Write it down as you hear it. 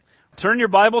Turn your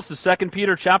Bibles to 2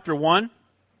 Peter chapter 1.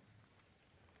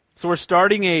 So we're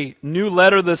starting a new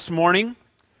letter this morning.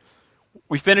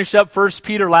 We finished up 1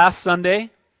 Peter last Sunday.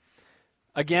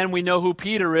 Again, we know who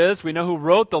Peter is. We know who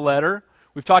wrote the letter.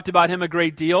 We've talked about him a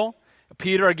great deal.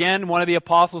 Peter, again, one of the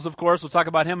apostles, of course. We'll talk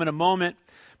about him in a moment.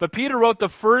 But Peter wrote the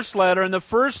first letter, and the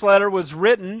first letter was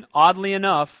written, oddly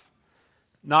enough,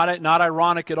 not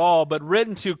ironic at all, but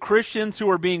written to Christians who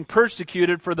were being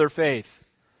persecuted for their faith.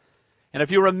 And if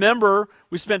you remember,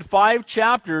 we spent 5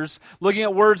 chapters looking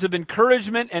at words of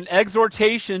encouragement and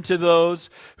exhortation to those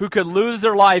who could lose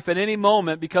their life at any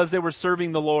moment because they were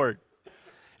serving the Lord.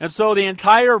 And so the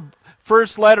entire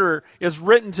first letter is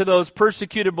written to those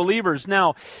persecuted believers.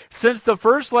 Now, since the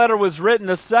first letter was written,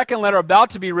 the second letter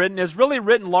about to be written is really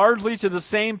written largely to the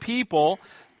same people,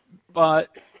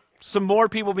 some more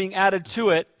people being added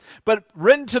to it, but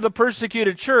written to the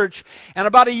persecuted church. And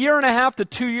about 1.5 to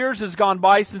 2 years has gone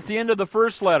by since the end of the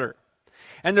first letter.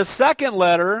 And the second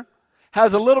letter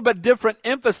has a little bit different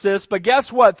emphasis, but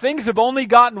guess what? Things have only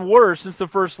gotten worse since the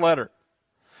first letter.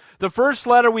 The first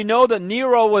letter, we know that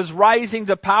Nero was rising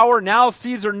to power. Now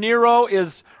Caesar Nero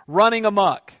is running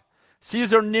amok.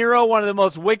 Caesar Nero, one of the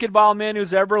most wicked, vile men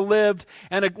who's ever lived,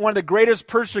 and one of the greatest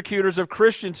persecutors of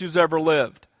Christians who's ever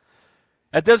lived.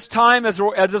 At this time, as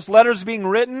this letter is being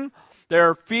written,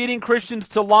 they're feeding Christians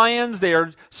to lions. They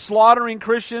are slaughtering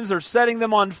Christians. They're setting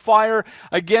them on fire.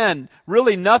 Again,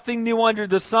 really nothing new under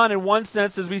the sun in one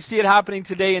sense as we see it happening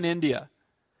today in India.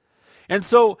 And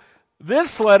so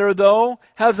this letter, though,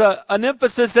 has an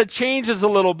emphasis that changes a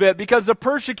little bit because the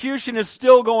persecution is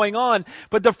still going on.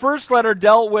 But the first letter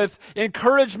dealt with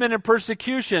encouragement and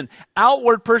persecution,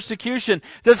 outward persecution.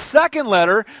 The second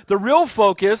letter, the real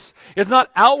focus is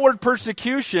not outward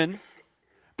persecution,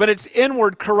 but it's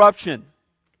inward corruption.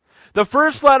 The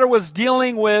first letter was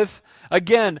dealing with,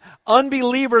 again,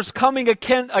 unbelievers coming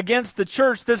against the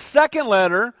church. The second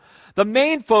letter, the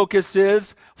main focus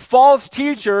is false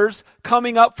teachers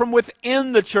coming up from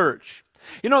within the church.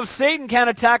 You know, if Satan can't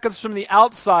attack us from the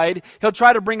outside, he'll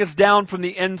try to bring us down from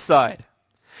the inside.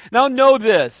 Now know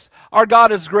this, our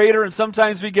God is greater, and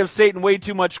sometimes we give Satan way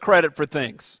too much credit for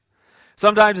things.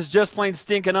 Sometimes it's just plain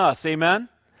stinking us, amen?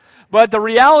 But the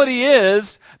reality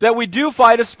is that we do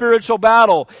fight a spiritual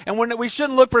battle, and we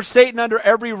shouldn't look for Satan under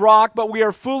every rock, but we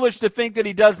are foolish to think that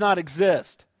he does not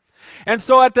exist. And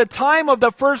so at the time of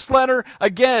the first letter,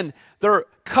 again, they're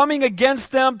coming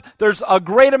against them. There's a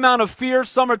great amount of fear.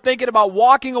 Some are thinking about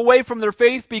walking away from their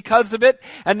faith because of it.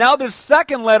 And now this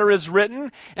second letter is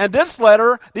written. And this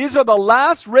letter, these are the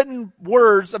last written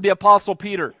words of the Apostle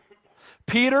Peter.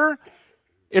 Peter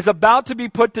is about to be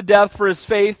put to death for his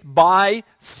faith by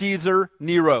Caesar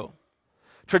Nero.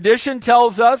 Tradition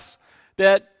tells us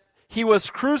that he was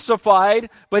crucified,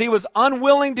 but he was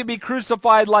unwilling to be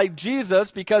crucified like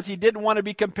Jesus because he didn't want to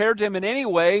be compared to him in any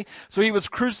way, so he was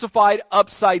crucified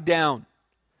upside down.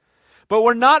 But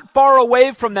we're not far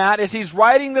away from that as he's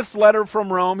writing this letter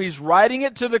from Rome. He's writing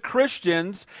it to the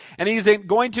Christians, and he's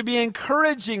going to be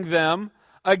encouraging them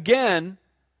again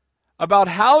about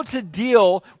how to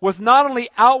deal with not only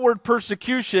outward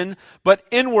persecution, but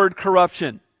inward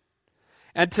corruption.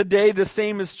 And today the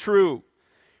same is true.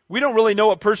 We don't really know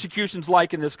what persecution's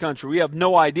like in this country. We have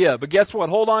no idea. But guess what?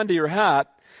 Hold on to your hat.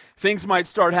 Things might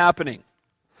start happening.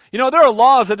 You know, there are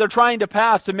laws that they're trying to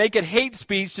pass to make it hate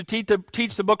speech to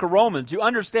teach the book of Romans. You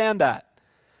understand that?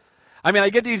 I mean, I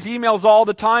get these emails all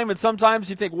the time, and sometimes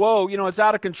you think, whoa, you know, it's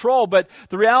out of control. But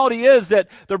the reality is that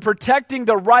they're protecting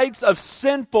the rights of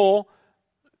sinfulness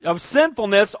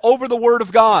over the Word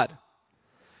of God.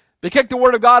 They kicked the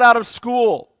Word of God out of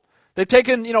school. They've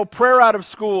taken, prayer out of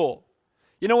school.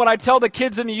 You know, when I tell the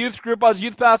kids in the youth group, I was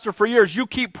youth pastor for years, you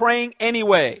keep praying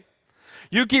anyway.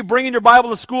 You keep bringing your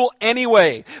Bible to school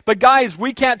anyway. But guys,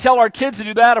 we can't tell our kids to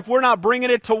do that if we're not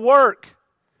bringing it to work.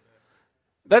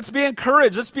 Let's be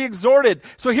encouraged. Let's be exhorted.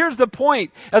 So here's the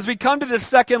point. As we come to this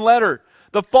second letter,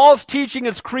 the false teaching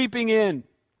is creeping in.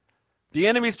 The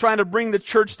enemy's trying to bring the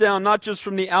church down, not just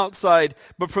from the outside,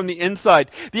 but from the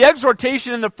inside. The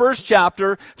exhortation in the first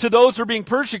chapter to those who are being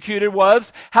persecuted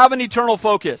was, have an eternal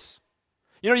focus.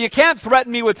 You know, you can't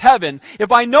threaten me with heaven.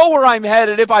 If I know where I'm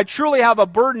headed, if I truly have a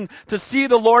burden to see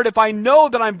the Lord, if I know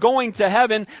that I'm going to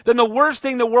heaven, then the worst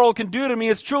thing the world can do to me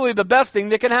is truly the best thing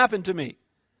that can happen to me.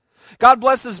 God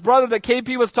bless this brother that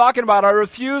KP was talking about. I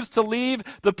refuse to leave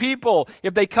the people.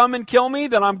 If they come and kill me,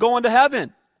 then I'm going to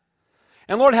heaven.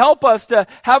 And Lord, help us to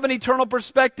have an eternal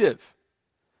perspective.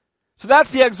 So that's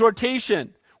the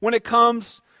exhortation when it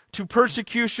comes to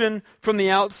persecution from the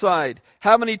outside.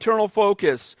 Have an eternal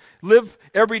focus. Live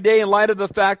every day in light of the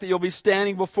fact that you'll be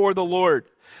standing before the Lord.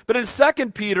 But in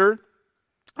 2 Peter,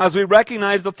 as we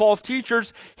recognize the false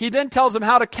teachers, he then tells them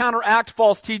how to counteract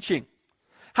false teaching.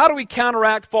 How do we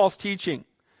counteract false teaching?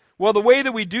 Well, the way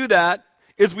that we do that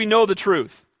is we know the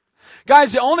truth.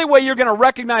 Guys, the only way you're going to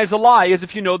recognize a lie is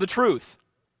if you know the truth.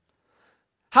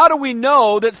 How do we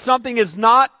know that something is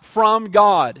not from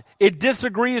God? It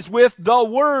disagrees with the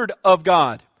Word of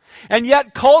God. And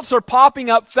yet cults are popping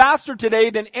up faster today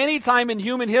than any time in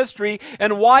human history.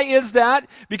 And why is that?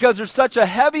 Because there's such a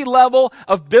heavy level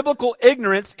of biblical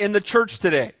ignorance in the church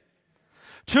today.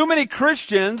 Too many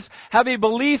Christians have a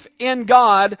belief in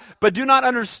God, but do not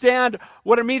understand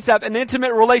what it means to have an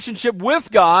intimate relationship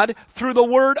with God through the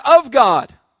Word of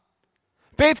God.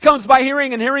 Faith comes by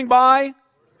hearing, and hearing by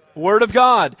Word of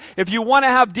God. If you want to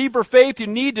have deeper faith, you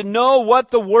need to know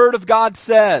what the Word of God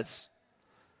says.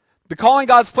 The calling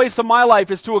God's placed in my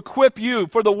life is to equip you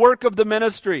for the work of the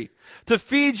ministry, to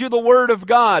feed you the Word of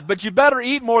God, but you better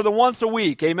eat more than once a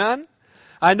week, amen?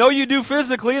 I know you do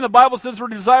physically, and the Bible says we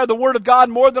desire the Word of God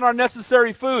more than our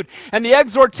necessary food. And the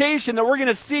exhortation that we're going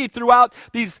to see throughout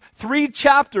these 3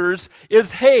 chapters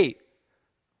is, hey,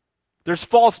 there's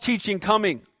false teaching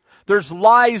coming. There's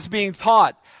lies being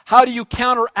taught. How do you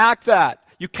counteract that?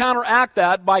 You counteract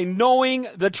that by knowing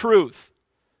the truth.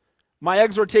 My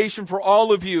exhortation for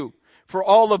all of you, for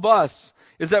all of us,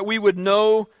 is that we would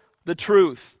know the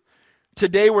truth.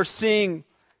 Today we're seeing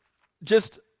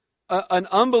just an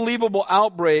unbelievable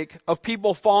outbreak of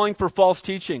people falling for false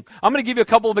teaching. I'm going to give you a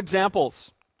couple of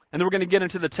examples, and then we're going to get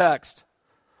into the text.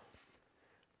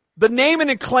 The name it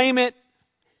and claim it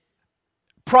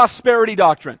prosperity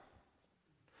doctrine.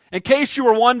 In case you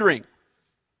were wondering,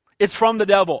 it's from the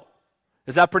devil.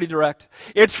 Is that pretty direct?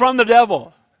 It's from the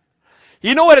devil.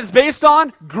 You know what it's based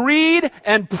on? Greed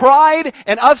and pride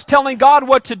and us telling God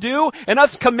what to do and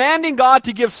us commanding God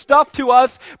to give stuff to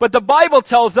us. But the Bible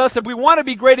tells us if we want to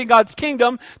be great in God's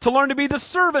kingdom, to learn to be the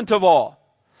servant of all.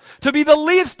 To be the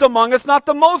least among us, not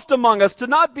the most among us. To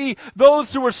not be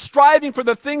those who are striving for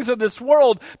the things of this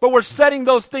world, but we're setting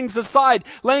those things aside,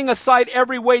 laying aside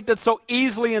every weight that so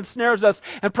easily ensnares us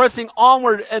and pressing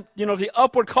onward at, the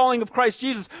upward calling of Christ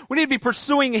Jesus. We need to be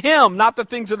pursuing Him, not the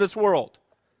things of this world.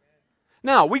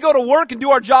 Now, we go to work and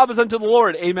do our job as unto the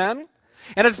Lord, amen?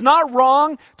 And it's not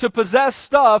wrong to possess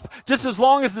stuff just as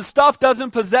long as the stuff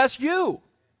doesn't possess you.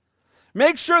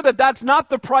 Make sure that that's not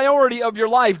the priority of your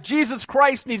life. Jesus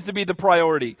Christ needs to be the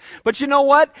priority. But you know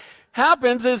what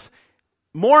happens is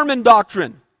Mormon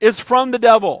doctrine is from the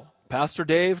devil. Pastor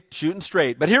Dave, shooting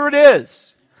straight. But here it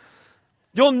is.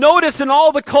 You'll notice in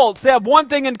all the cults, they have one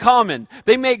thing in common.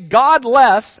 They make God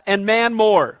less and man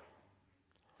more.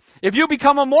 If you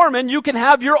become a Mormon, you can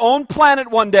have your own planet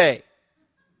one day.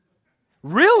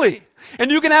 Really?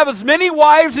 And you can have as many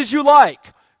wives as you like.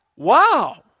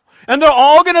 Wow. And they're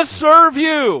all going to serve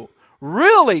you.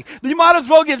 Really? You might as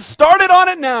well get started on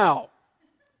it now.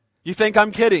 You think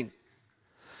I'm kidding?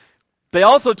 They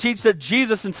also teach that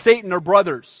Jesus and Satan are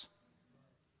brothers.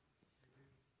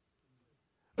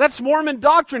 That's Mormon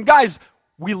doctrine. Guys,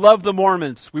 we love the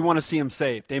Mormons. We want to see them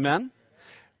saved. Amen?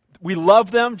 We love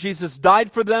them. Jesus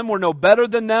died for them. We're no better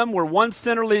than them. We're one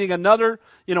sinner leading another,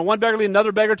 one beggar leading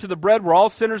another beggar to the bread. We're all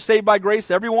sinners saved by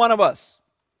grace, every one of us.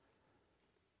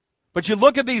 But you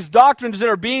look at these doctrines that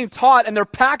are being taught and they're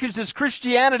packaged as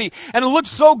Christianity and it looks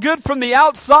so good from the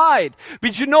outside.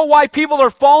 But you know why people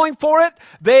are falling for it?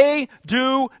 They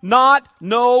do not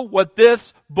know what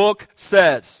this book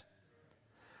says.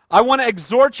 I want to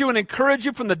exhort you and encourage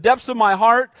you from the depths of my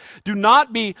heart. Do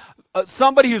not be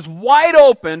somebody who's wide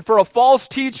open for a false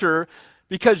teacher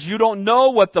because you don't know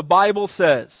what the Bible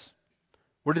says.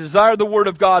 We're to desire the Word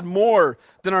of God more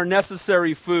than our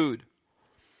necessary food.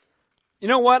 You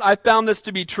know what? I found this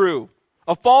to be true.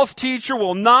 A false teacher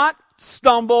will not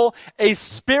stumble a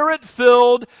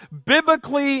Spirit-filled,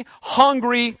 biblically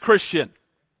hungry Christian.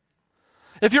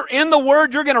 If you're in the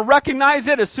Word, you're going to recognize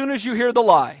it as soon as you hear the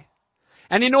lie.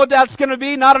 And you know what that's going to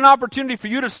be? Not an opportunity for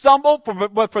you to stumble,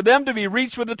 but for them to be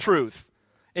reached with the truth.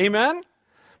 Amen?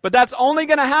 But that's only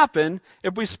going to happen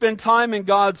if we spend time in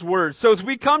God's Word. So as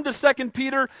we come to 2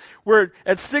 Peter, we're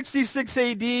at 66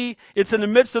 AD. It's in the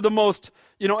midst of the most,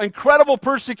 incredible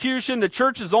persecution. The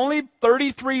church is only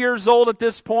 33 years old at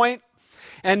this point.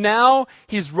 And now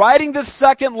he's writing this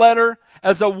second letter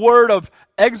as a word of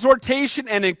exhortation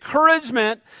and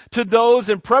encouragement to those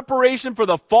in preparation for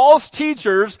the false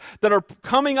teachers that are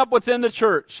coming up within the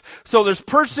church. So there's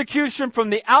persecution from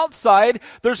the outside,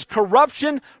 there's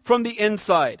corruption from the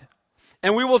inside.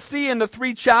 And we will see in the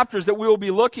 3 chapters that we will be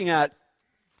looking at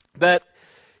that,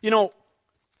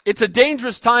 it's a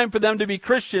dangerous time for them to be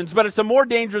Christians, but it's a more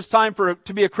dangerous time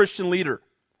to be a Christian leader.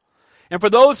 And for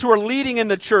those who are leading in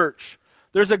the church,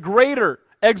 there's a greater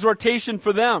exhortation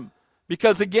for them.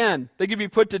 Because again, they could be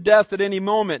put to death at any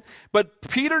moment. But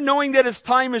Peter, knowing that his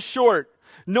time is short,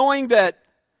 knowing that,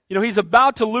 he's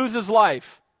about to lose his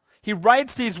life, he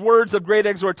writes these words of great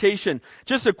exhortation.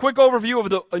 Just a quick overview of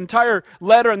the entire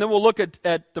letter, and then we'll look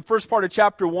at the first part of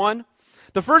chapter 1.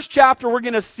 The first chapter, we're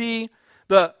going to see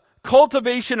the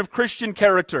cultivation of Christian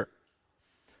character.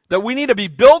 That we need to be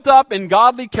built up in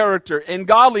godly character, in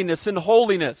godliness, in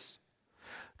holiness.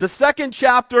 The second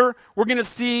chapter, we're going to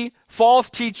see false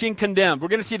teaching condemned. We're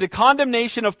going to see the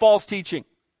condemnation of false teaching.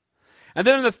 And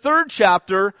then in the third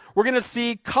chapter, we're going to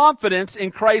see confidence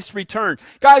in Christ's return.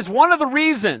 Guys, one of the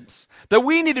reasons that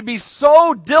we need to be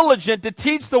so diligent to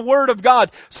teach the Word of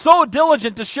God, so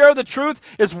diligent to share the truth,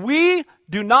 is we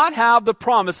do not have the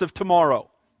promise of tomorrow.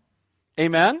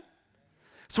 Amen?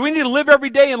 So we need to live every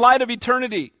day in light of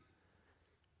eternity.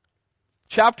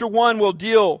 Chapter 1 will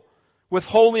deal with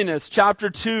holiness, chapter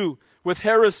 2 with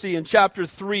heresy, and chapter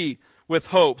 3 with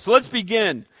hope. So let's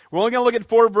begin. We're only going to look at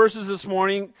 4 verses this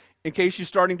morning, in case you're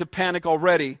starting to panic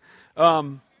already.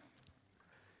 We're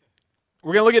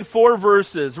going to look at 4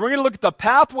 verses. We're going to look at the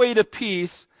pathway to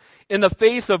peace in the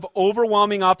face of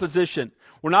overwhelming opposition.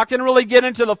 We're not going to really get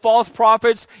into the false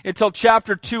prophets until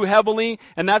chapter 2 heavily,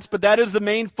 but that is the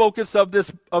main focus of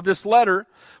this letter.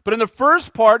 But in the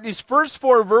first part, these first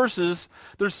 4 verses,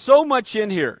 there's so much in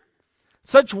here.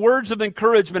 Such words of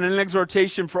encouragement and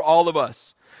exhortation for all of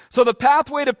us. So the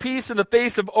pathway to peace in the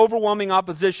face of overwhelming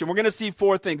opposition. We're going to see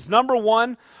 4 things. Number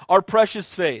 1, our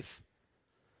precious faith.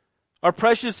 Our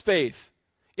precious faith.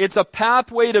 It's a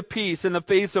pathway to peace in the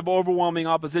face of overwhelming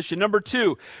opposition. Number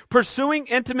 2, pursuing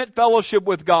intimate fellowship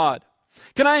with God.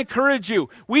 Can I encourage you?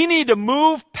 We need to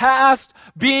move past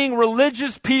being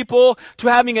religious people to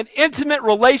having an intimate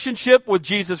relationship with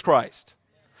Jesus Christ.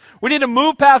 We need to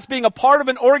move past being a part of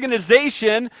an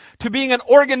organization to being an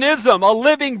organism, a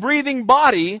living, breathing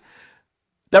body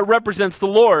that represents the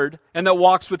Lord and that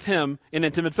walks with Him in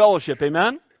intimate fellowship.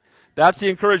 Amen? That's the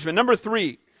encouragement. Number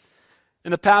 3,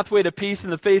 in the pathway to peace in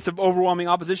the face of overwhelming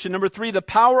opposition. Number 3, the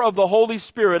power of the Holy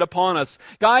Spirit upon us.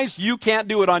 Guys, you can't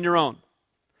do it on your own.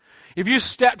 If you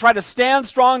try to stand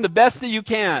strong the best that you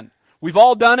can, we've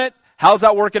all done it. How's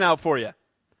that working out for you?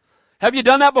 Have you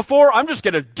done that before? I'm just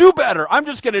going to do better. I'm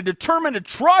just going to determine to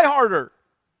try harder.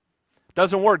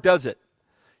 Doesn't work, does it?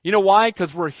 You know why?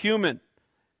 Because we're human,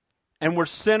 and we're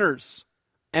sinners,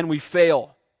 and we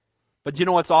fail. But you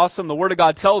know what's awesome? The Word of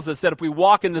God tells us that if we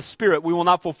walk in the Spirit, we will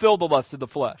not fulfill the lust of the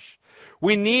flesh.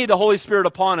 We need the Holy Spirit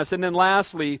upon us. And then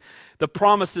lastly, the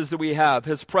promises that we have,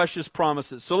 His precious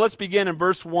promises. So let's begin in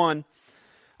verse 1.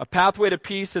 A pathway to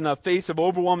peace in the face of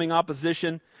overwhelming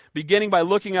opposition, beginning by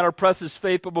looking at our precious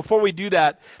faith. But before we do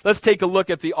that, let's take a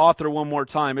look at the author one more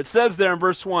time. It says there in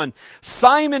verse 1,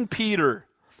 Simon Peter,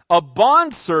 a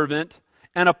bondservant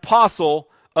and apostle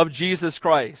of Jesus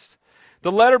Christ.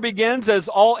 The letter begins as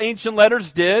all ancient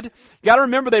letters did. You got to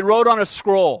remember they wrote on a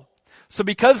scroll. So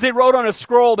because they wrote on a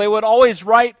scroll, they would always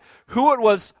write who it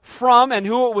was from and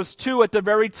who it was to at the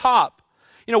very top.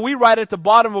 We write at the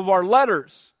bottom of our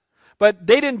letters. But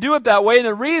they didn't do it that way, and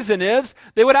the reason is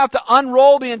they would have to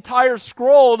unroll the entire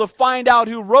scroll to find out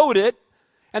who wrote it,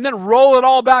 and then roll it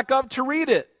all back up to read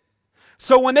it.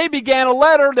 So when they began a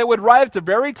letter, they would write at the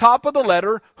very top of the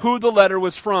letter who the letter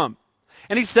was from.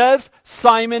 And he says,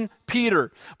 Simon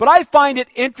Peter. But I find it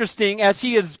interesting as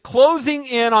he is closing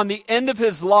in on the end of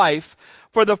his life,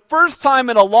 for the first time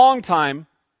in a long time,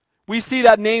 we see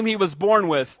that name he was born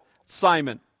with,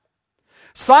 Simon.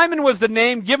 Simon was the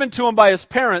name given to him by his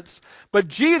parents, but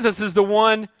Jesus is the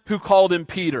one who called him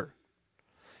Peter.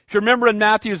 If you remember in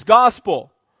Matthew's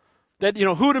gospel, that,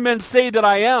 who do men say that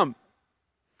I am?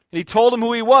 And he told him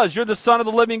who he was. You're the Son of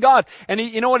the living God. And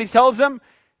you know what he tells him?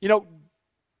 The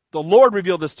Lord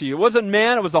revealed this to you. It wasn't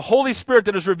man, it was the Holy Spirit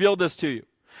that has revealed this to you.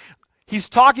 He's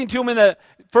talking to him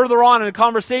further on in the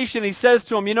conversation. He says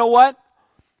to him, you know what?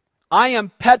 I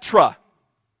am Petra,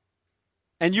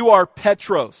 and you are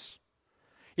Petros.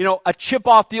 A chip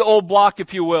off the old block,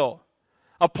 if you will.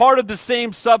 A part of the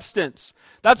same substance.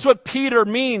 That's what Peter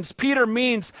means. Peter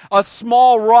means a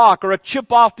small rock or a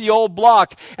chip off the old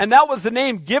block. And that was the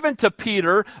name given to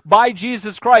Peter by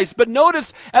Jesus Christ. But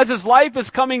notice, as his life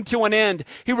is coming to an end,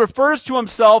 he refers to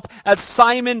himself as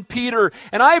Simon Peter.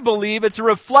 And I believe it's a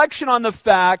reflection on the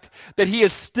fact that he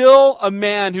is still a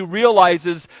man who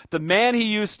realizes the man he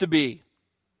used to be.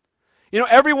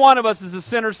 Every one of us is a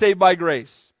sinner saved by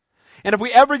grace. And if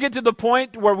we ever get to the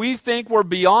point where we think we're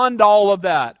beyond all of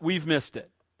that, we've missed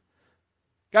it.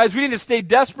 Guys, we need to stay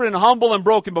desperate and humble and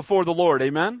broken before the Lord.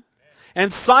 Amen?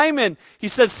 And Simon, he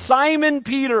says, Simon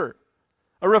Peter,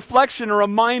 a reflection, a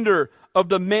reminder of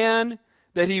the man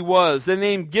that he was, the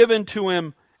name given to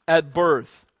him at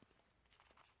birth.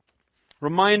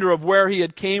 Reminder of where he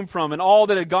had came from and all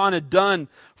that God had done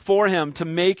for him to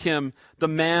make him the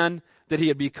man that he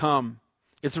had become.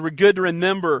 It's good to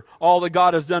remember all that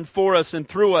God has done for us and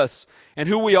through us and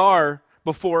who we were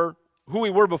before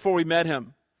we met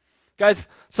him. Guys,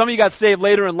 some of you got saved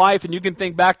later in life and you can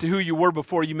think back to who you were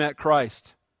before you met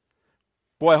Christ.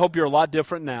 Boy, I hope you're a lot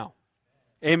different now.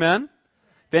 Amen?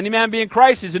 If any man be in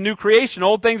Christ, he's a new creation.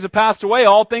 Old things have passed away.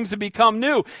 All things have become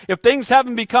new. If things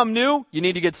haven't become new, you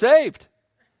need to get saved.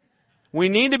 We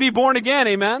need to be born again,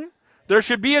 amen? There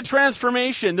should be a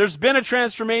transformation. There's been a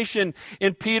transformation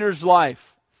in Peter's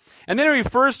life. And then he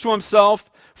refers to himself,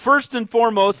 first and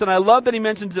foremost, and I love that he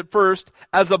mentions it first,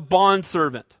 as a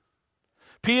bondservant.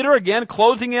 Peter, again,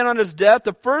 closing in on his death,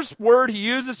 the first word he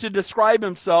uses to describe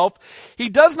himself, he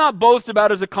does not boast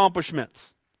about his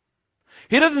accomplishments.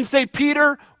 He doesn't say,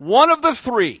 Peter, one of the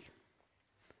three.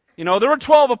 You know, there were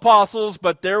 12 apostles,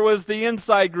 but there was the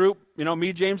inside group,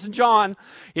 me, James, and John.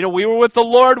 We were with the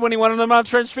Lord when he went on the Mount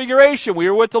Transfiguration. We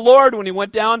were with the Lord when he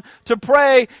went down to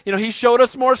pray. He showed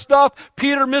us more stuff.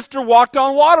 Peter, walked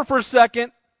on water for a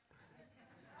second.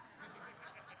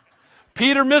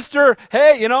 Peter,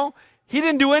 hey, he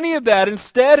didn't do any of that.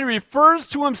 Instead, he refers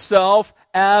to himself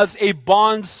as a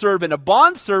bondservant. A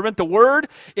bondservant, the word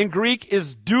in Greek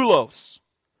is doulos.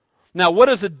 Now, what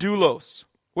is a doulos?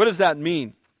 What does that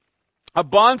mean? A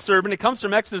bondservant, it comes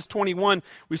from Exodus 21.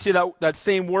 We see that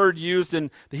same word used in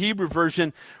the Hebrew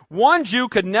version. One Jew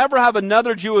could never have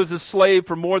another Jew as a slave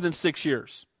for more than 6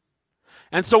 years.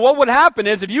 And so what would happen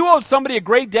is if you owed somebody a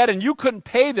great debt and you couldn't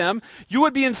pay them, you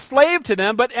would be enslaved to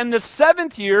them, but in the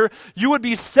 7th year, you would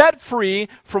be set free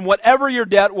from whatever your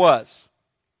debt was.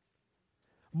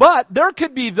 But there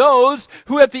could be those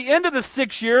who at the end of the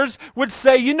 6 years would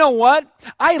say, you know what?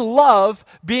 I love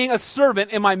being a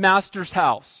servant in my master's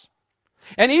house.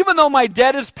 And even though my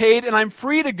debt is paid and I'm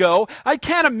free to go, I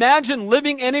can't imagine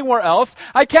living anywhere else.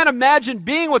 I can't imagine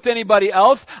being with anybody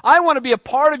else. I want to be a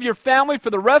part of your family for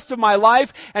the rest of my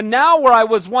life. And now where I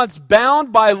was once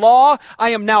bound by law,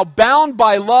 I am now bound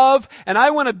by love. And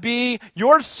I want to be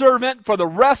your servant for the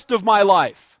rest of my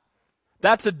life.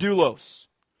 That's a doulos,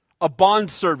 a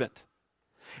bondservant.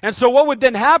 And so what would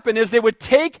then happen is they would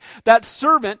take that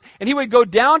servant and he would go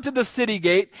down to the city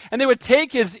gate and they would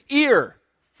take his ear.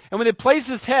 And when they place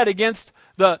his head against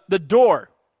the door,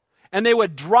 and they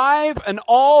would drive an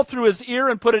awl through his ear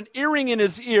and put an earring in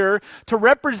his ear to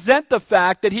represent the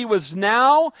fact that he was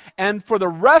now and for the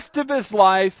rest of his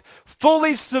life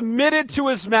fully submitted to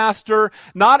his master,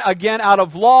 not again out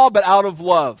of law, but out of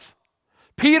love.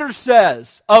 Peter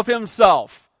says of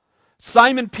himself,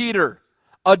 Simon Peter,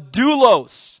 a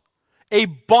doulos, a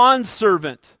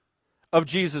bondservant of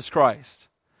Jesus Christ.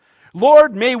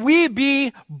 Lord, may we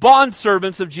be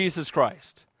bondservants of Jesus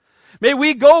Christ. May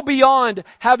we go beyond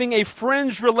having a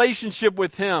fringe relationship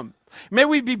with him. May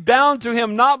we be bound to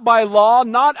him not by law,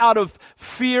 not out of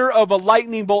fear of a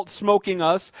lightning bolt smoking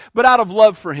us, but out of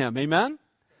love for him. Amen?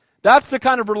 That's the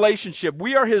kind of relationship.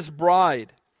 We are his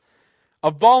bride, a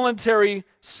voluntary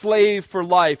slave for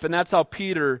life, and that's how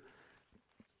Peter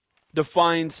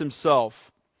defines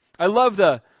himself. I love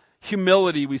the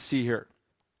humility we see here.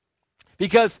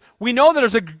 Because we know that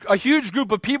there's a huge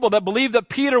group of people that believe that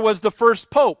Peter was the first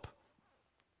pope.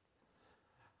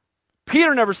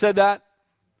 Peter never said that.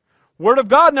 Word of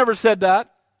God never said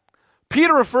that.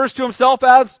 Peter refers to himself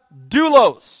as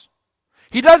doulos.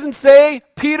 He doesn't say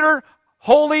Peter,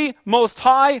 holy, most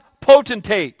high,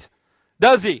 potentate,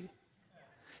 does he?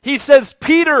 He says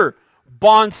Peter,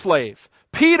 bondslave.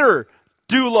 Peter,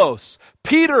 doulos.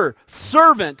 Peter,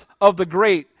 servant of the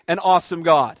great and awesome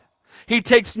God. He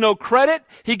takes no credit.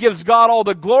 He gives God all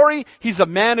the glory. He's a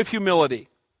man of humility.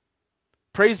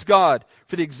 Praise God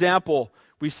for the example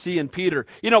we see in Peter.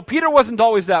 Peter wasn't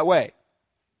always that way.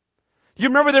 You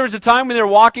remember there was a time when they were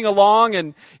walking along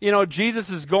and, Jesus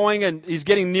is going and he's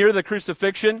getting near the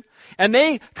crucifixion. And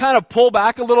they kind of pull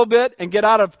back a little bit and get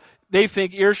out of, they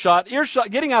think, earshot,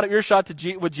 getting out of earshot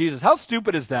with Jesus. How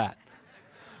stupid is that?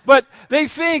 But they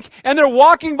think, and they're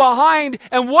walking behind,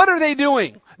 and what are they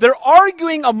doing? They're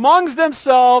arguing amongst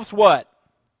themselves what?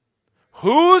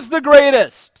 Who's the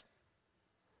greatest?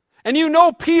 And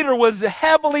Peter was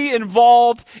heavily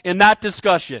involved in that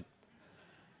discussion.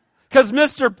 Because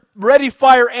Mr. Ready,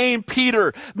 Fire, Aim,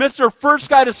 Peter. Mr. First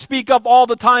guy to speak up all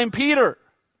the time, Peter.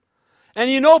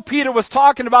 And Peter was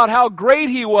talking about how great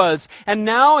he was. And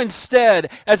now instead,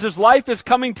 as his life is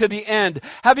coming to the end,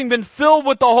 having been filled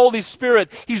with the Holy Spirit,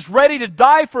 he's ready to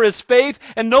die for his faith.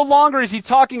 And no longer is he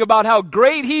talking about how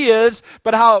great he is,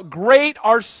 but how great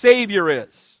our Savior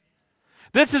is.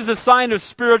 This is a sign of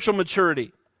spiritual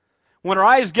maturity. When our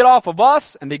eyes get off of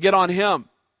us and they get on Him.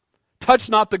 Touch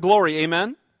not the glory.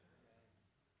 Amen?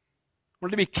 We're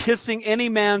to be kissing any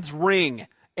man's ring.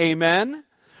 Amen?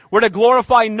 We're to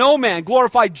glorify no man.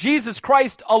 Glorify Jesus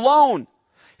Christ alone.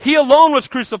 He alone was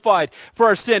crucified for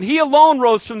our sin. He alone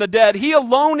rose from the dead. He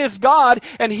alone is God,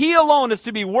 and He alone is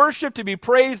to be worshiped, to be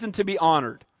praised, and to be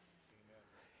honored.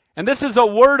 And this is a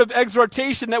word of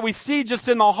exhortation that we see just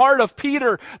in the heart of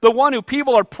Peter, the one who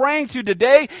people are praying to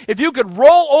today. If you could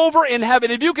roll over in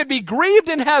heaven, if you could be grieved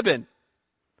in heaven,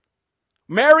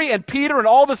 Mary and Peter and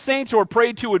all the saints who were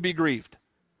prayed to would be grieved.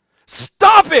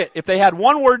 Stop it! If they had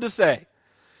one word to say.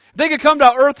 If they could come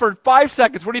to earth for 5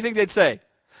 seconds, what do you think they'd say?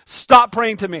 Stop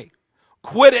praying to me.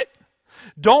 Quit it.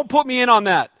 Don't put me in on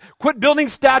that. Quit building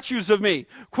statues of me.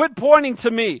 Quit pointing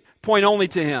to me. Point only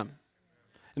to Him.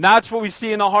 And that's what we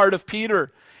see in the heart of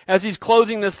Peter. As he's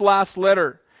closing this last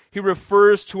letter, he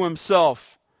refers to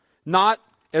himself not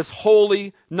as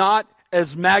holy, not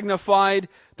as magnified.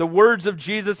 The words of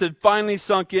Jesus had finally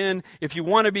sunk in. If you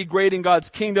want to be great in God's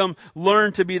kingdom,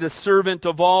 learn to be the servant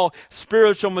of all.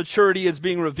 Spiritual maturity is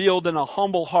being revealed in a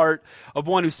humble heart of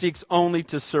one who seeks only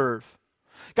to serve.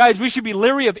 Guys, we should be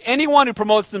leery of anyone who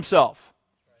promotes themselves.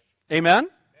 Amen?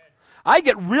 I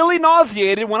get really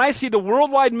nauseated when I see the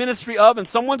worldwide ministry of and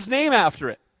someone's name after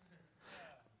it.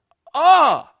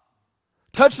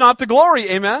 Touch not the glory.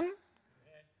 Amen?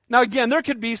 Now again, there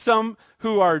could be some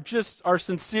who are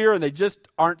sincere and they're just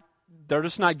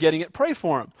not getting it. Pray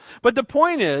for them. But the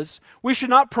point is, we should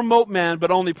not promote man,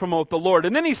 but only promote the Lord.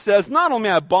 And then he says, not only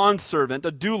a bondservant,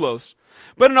 a doulos,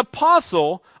 but an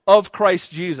apostle of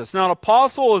Christ Jesus. Now an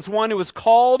apostle is one who is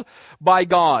called by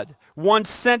God, one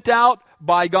sent out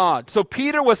by God. So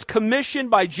Peter was commissioned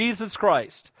by Jesus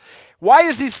Christ. Why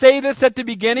does he say this at the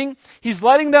beginning? He's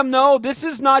letting them know this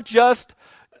is not just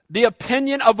the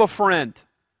opinion of a friend.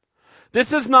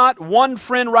 This is not one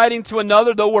friend writing to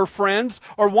another, though we're friends,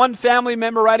 or one family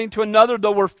member writing to another,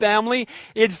 though we're family.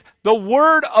 It's the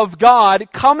word of God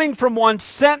coming from one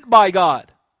sent by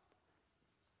God.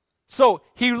 So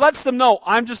he lets them know,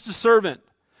 I'm just a servant,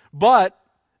 but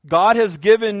God has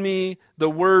given me the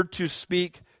word to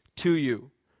speak to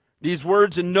you. These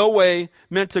words in no way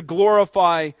meant to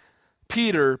glorify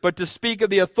Peter, but to speak of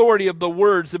the authority of the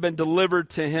words that have been delivered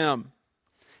to him.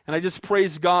 And I just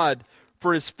praise God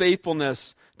for His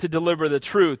faithfulness to deliver the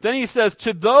truth. Then he says,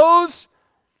 to those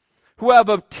who have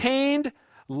obtained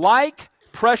like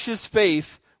precious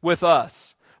faith with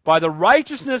us by the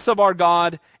righteousness of our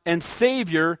God and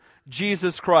Savior,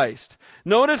 Jesus Christ.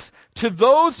 Notice, to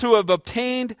those who have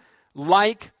obtained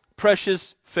like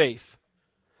precious faith.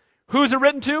 Who is it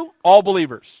written to? All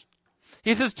believers.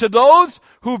 He says, to those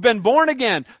who've been born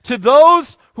again, to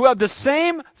those who have the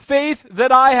same faith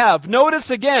that I have. Notice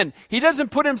again, he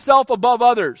doesn't put himself above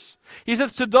others. He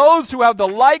says, to those who have the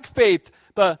like faith,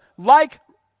 the like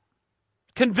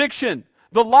conviction,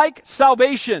 the like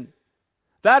salvation.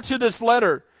 That's who this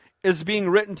letter is being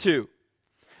written to.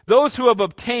 Those who have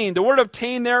obtained, the word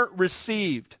obtain there,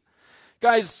 received.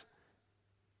 Guys,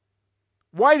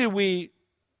 why were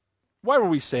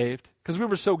we saved? Because we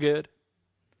were so good?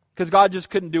 Because God just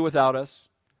couldn't do without us?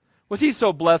 Was He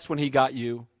so blessed when He got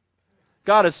you?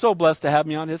 God is so blessed to have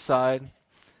me on His side.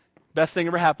 Best thing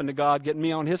ever happened to God, getting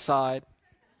me on His side.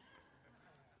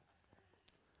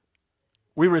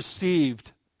 We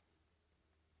received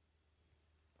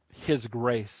His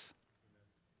grace.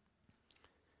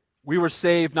 We were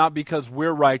saved not because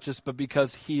we're righteous, but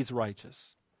because He's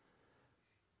righteous.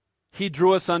 He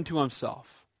drew us unto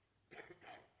Himself.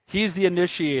 He's the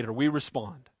initiator. We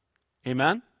respond.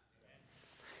 Amen?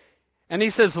 And he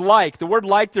says like. The word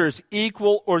like there is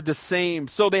equal or the same.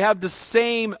 So they have the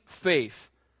same faith.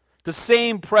 The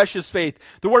same precious faith.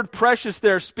 The word precious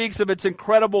there speaks of its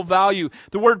incredible value.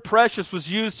 The word precious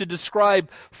was used to describe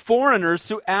foreigners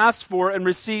who asked for and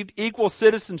received equal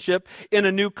citizenship in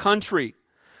a new country.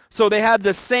 So they had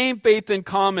the same faith in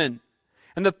common.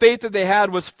 And the faith that they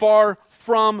had was far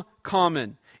from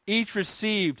common. Each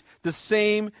received the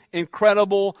same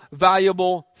incredible,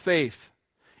 valuable faith.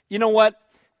 You know what?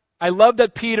 I love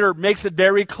that Peter makes it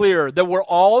very clear that we're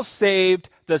all saved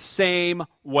the same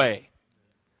way.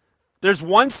 There's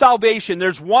one salvation,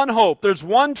 there's one hope, there's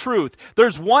one truth,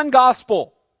 there's one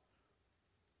gospel.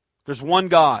 There's one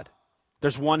God,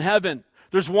 there's one heaven,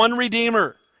 there's one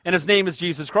Redeemer, and His name is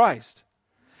Jesus Christ.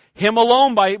 Him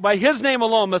alone, by His name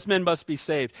alone, men must be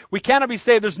saved. We cannot be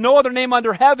saved. There's no other name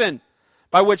under heaven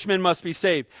by which men must be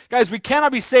saved. Guys, we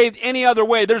cannot be saved any other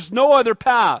way. There's no other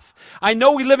path. I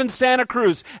know we live in Santa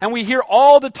Cruz, and we hear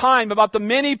all the time about the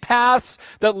many paths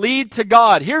that lead to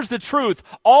God. Here's the truth.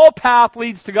 All path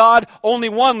leads to God. Only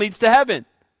one leads to heaven.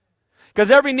 Because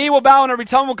every knee will bow and every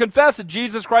tongue will confess that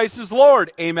Jesus Christ is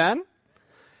Lord. Amen?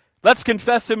 Let's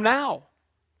confess Him now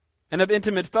and have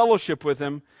intimate fellowship with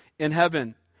Him in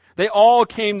heaven. They all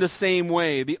came the same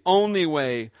way, the only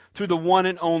way, through the one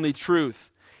and only truth.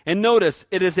 And notice,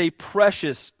 it is a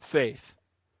precious faith.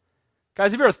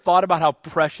 Guys, have you ever thought about how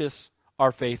precious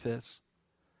our faith is?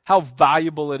 How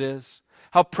valuable it is?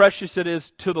 How precious it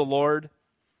is to the Lord?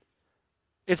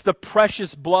 It's the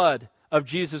precious blood of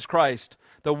Jesus Christ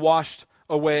that washed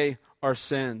away our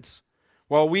sins.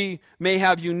 While we may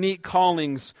have unique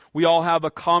callings, we all have a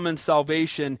common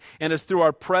salvation, and it's through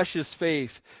our precious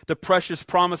faith, the precious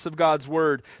promise of God's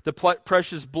Word, the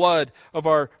precious blood of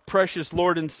our precious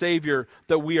Lord and Savior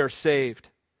that we are saved.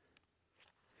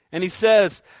 And he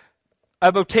says,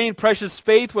 I've obtained precious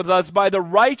faith with us by the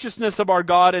righteousness of our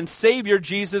God and Savior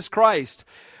Jesus Christ.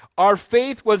 Our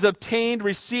faith was obtained,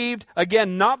 received,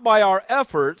 again, not by our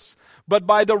efforts, but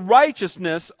by the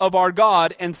righteousness of our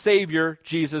God and Savior,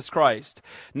 Jesus Christ.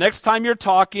 Next time you're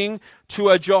talking to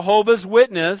a Jehovah's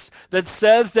Witness that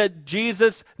says that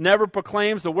Jesus never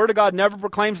proclaims, the Word of God never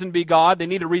proclaims Him to be God, they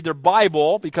need to read their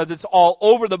Bible because it's all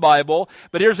over the Bible.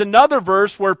 But here's another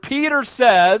verse where Peter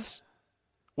says,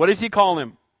 what does he call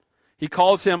Him? He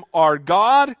calls Him our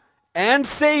God and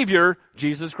Savior,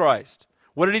 Jesus Christ.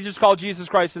 What did he just call Jesus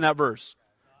Christ in that verse?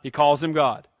 He calls Him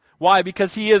God. Why?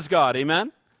 Because He is God.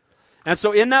 Amen? And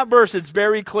so in that verse, it's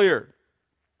very clear.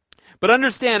 But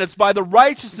understand, it's by the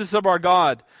righteousness of our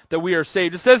God that we are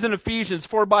saved. It says in Ephesians,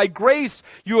 for by grace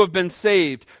you have been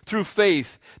saved through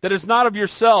faith, that is not of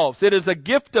yourselves. It is a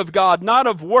gift of God, not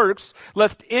of works,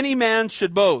 lest any man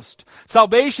should boast.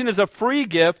 Salvation is a free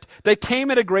gift that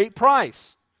came at a great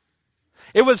price.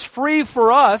 It was free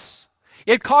for us.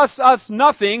 It cost us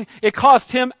nothing. It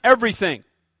cost Him everything.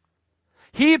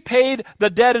 He paid the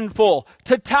debt in full.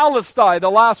 Tetelestai, the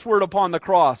last word upon the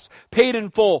cross. Paid in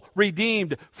full,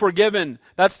 redeemed, forgiven.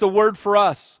 That's the word for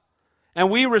us. And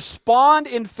we respond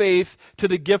in faith to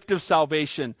the gift of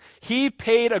salvation. He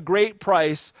paid a great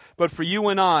price, but for you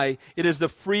and I, it is the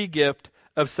free gift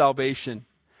of salvation.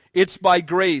 It's by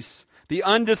grace, the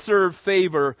undeserved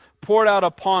favor poured out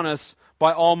upon us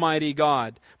by Almighty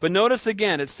God. But notice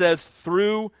again, it says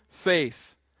through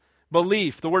faith.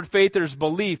 Belief. The word faith there is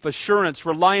belief, assurance,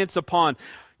 reliance upon.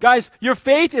 Guys, your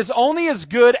faith is only as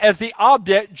good as the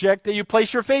object that you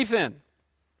place your faith in.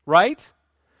 Right?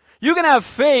 You can have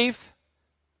faith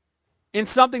in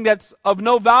something that's of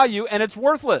no value and it's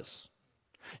worthless.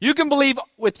 You can believe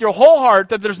with your whole heart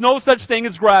that there's no such thing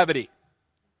as gravity.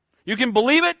 You can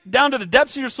believe it down to the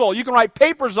depths of your soul. You can write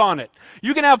papers on it.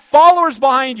 You can have followers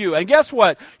behind you. And guess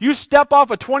what? You step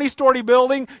off a 20-story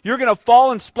building, you're going to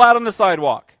fall and splat on the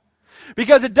sidewalk.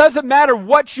 Because it doesn't matter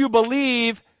what you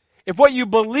believe if what you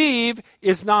believe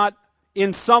is not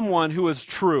in someone who is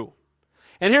true.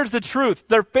 And here's the truth.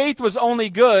 Their faith was only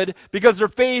good because their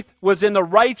faith was in the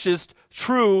righteous,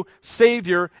 true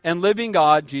Savior and living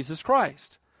God, Jesus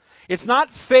Christ. It's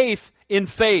not faith in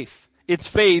faith. It's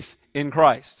faith in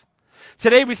Christ.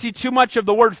 Today we see too much of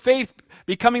the word faith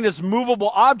becoming this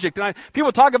movable object. And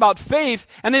people talk about faith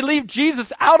and they leave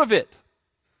Jesus out of it.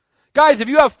 Guys, if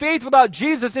you have faith without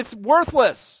Jesus, it's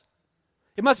worthless.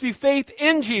 It must be faith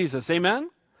in Jesus.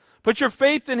 Amen? Put your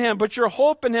faith in Him. Put your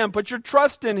hope in Him. Put your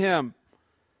trust in Him.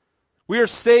 We are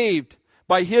saved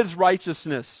by His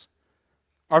righteousness.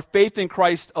 Our faith in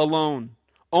Christ alone.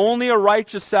 Only a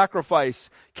righteous sacrifice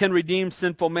can redeem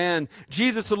sinful man.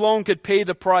 Jesus alone could pay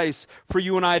the price for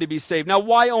you and I to be saved. Now,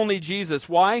 why only Jesus?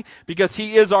 Why? Because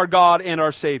He is our God and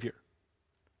our Savior.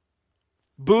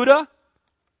 Buddha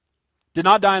did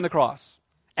not die on the cross.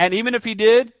 And even if he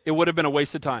did, it would have been a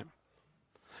waste of time.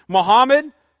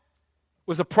 Muhammad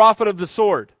was a prophet of the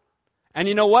sword. And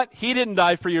you know what? He didn't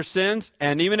die for your sins.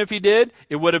 And even if he did,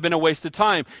 it would have been a waste of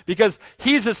time. Because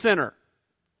he's a sinner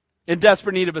in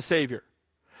desperate need of a Savior.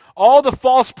 All the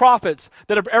false prophets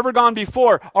that have ever gone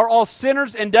before are all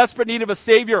sinners in desperate need of a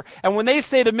Savior. And when they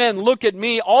say to men, look at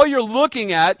me, all you're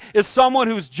looking at is someone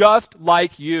who's just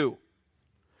like you.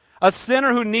 A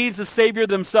sinner who needs a Savior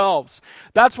themselves.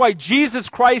 That's why Jesus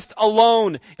Christ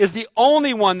alone is the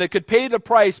only one that could pay the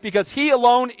price, because He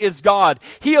alone is God.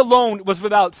 He alone was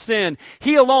without sin.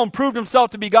 He alone proved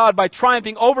Himself to be God by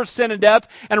triumphing over sin and death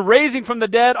and raising from the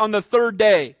dead on the third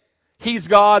day. He's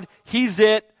God. He's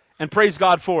it. And praise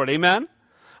God for it. Amen?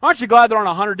 Aren't you glad there aren't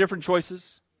 100 different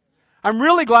choices? I'm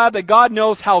really glad that God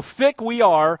knows how thick we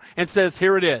are and says,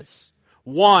 here it is.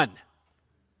 One.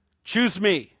 Choose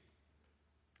me.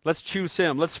 Let's choose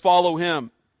him. Let's follow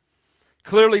him.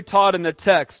 Clearly taught in the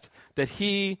text that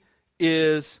he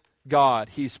is God.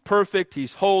 He's perfect.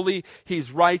 He's holy.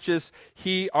 He's righteous.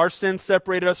 Our sin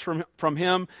separated us from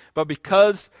him. But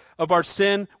because of our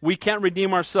sin, we can't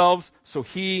redeem ourselves. So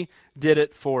he did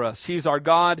it for us. He's our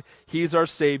God. He's our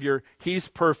Savior. He's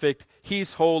perfect.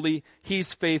 He's holy.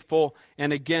 He's faithful.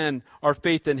 And again, our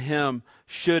faith in him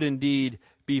should indeed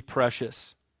be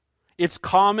precious. It's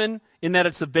common in that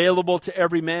it's available to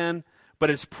every man, but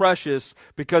it's precious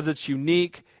because it's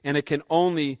unique and it can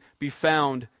only be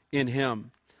found in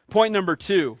him. Point number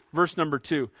 2, verse number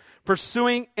 2,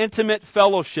 pursuing intimate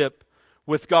fellowship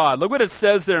with God. Look what it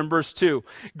says there in verse 2.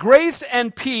 Grace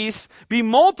and peace be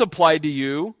multiplied to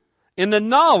you in the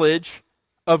knowledge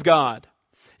of God.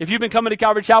 If you've been coming to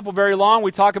Calvary Chapel very long,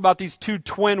 we talk about these two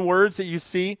twin words that you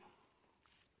see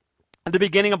at the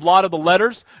beginning of a lot of the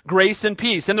letters, grace and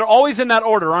peace. And they're always in that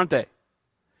order, aren't they?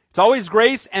 It's always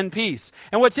grace and peace.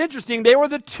 And what's interesting, they were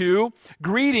the two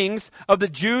greetings of the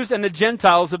Jews and the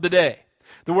Gentiles of the day.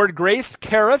 The word grace,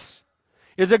 charis,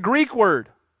 is a Greek word,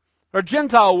 or a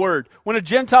Gentile word. When a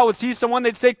Gentile would see someone,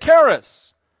 they'd say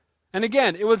charis. And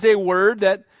again, it was a word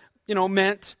that,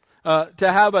 meant to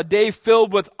have a day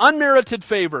filled with unmerited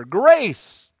favor,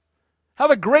 grace. Have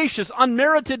a gracious,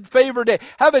 unmerited favor day.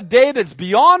 Have a day that's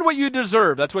beyond what you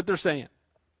deserve. That's what they're saying.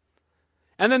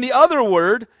 And then the other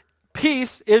word,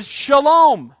 peace, is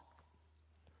shalom.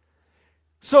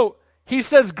 So he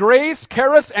says grace,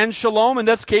 charis, and shalom. In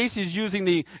this case, he's using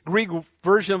the Greek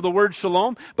version of the word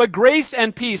shalom. But grace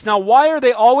and peace. Now, why are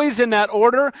they always in that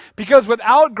order? Because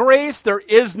without grace, there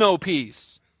is no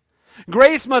peace.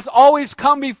 Grace must always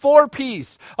come before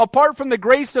peace. Apart from the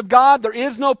grace of God, there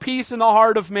is no peace in the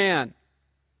heart of man.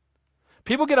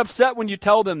 People get upset when you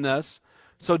tell them this,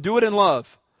 so do it in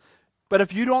love. But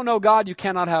if you don't know God, you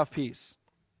cannot have peace.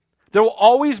 There will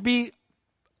always be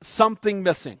something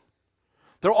missing.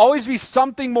 There will always be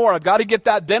something more. I've got to get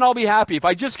that, then I'll be happy. If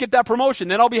I just get that promotion,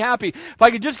 then I'll be happy. If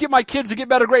I can just get my kids to get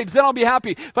better grades, then I'll be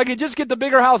happy. If I can just get the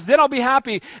bigger house, then I'll be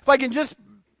happy. If I can just...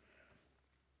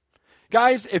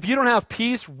 Guys, if you don't have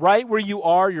peace right where you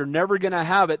are, you're never going to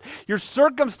have it. Your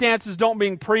circumstances don't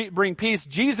bring peace.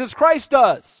 Jesus Christ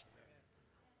does.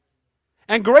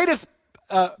 And greatest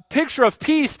picture of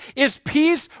peace is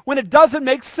peace when it doesn't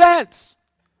make sense.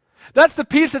 That's the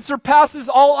peace that surpasses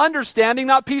all understanding,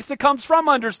 not peace that comes from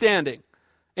understanding.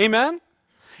 Amen?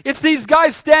 It's these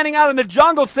guys standing out in the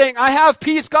jungle saying, I have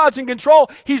peace, God's in control,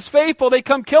 He's faithful, they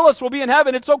come kill us, we'll be in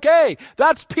heaven, it's okay.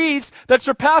 That's peace that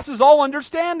surpasses all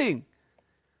understanding.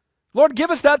 Lord,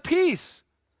 give us that peace.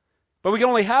 But we can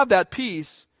only have that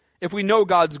peace if we know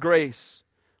God's grace.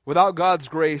 Without God's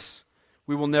grace,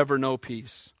 we will never know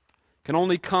peace. It can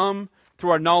only come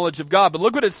through our knowledge of God. But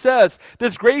look what it says,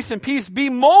 this grace and peace be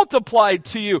multiplied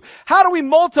to you. How do we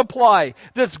multiply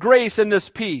this grace and this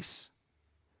peace?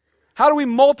 How do we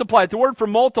multiply it? The word for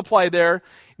multiply there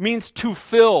means to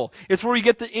fill. It's where we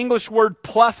get the English word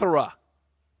plethora.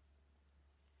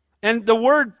 And the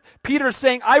word, Peter's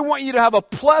saying, I want you to have a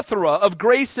plethora of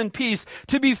grace and peace,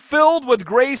 to be filled with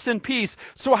grace and peace.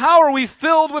 So how are we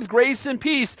filled with grace and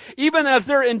peace? Even as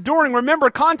they're enduring, remember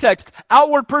context,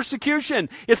 outward persecution.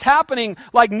 It's happening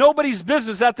like nobody's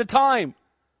business at the time.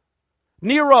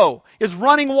 Nero is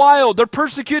running wild. They're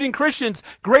persecuting Christians.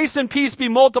 Grace and peace be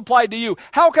multiplied to you.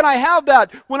 How can I have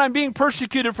that when I'm being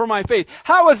persecuted for my faith?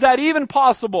 How is that even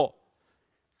possible?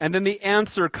 And then the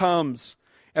answer comes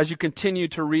as you continue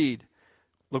to read.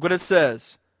 Look what it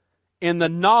says. In the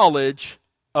knowledge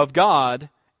of God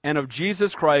and of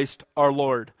Jesus Christ our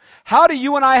Lord. How do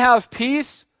you and I have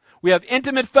peace? We have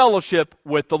intimate fellowship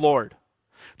with the Lord.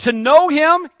 To know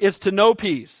Him is to know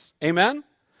peace. Amen?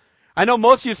 I know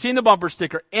most of you have seen the bumper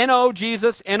sticker. N-O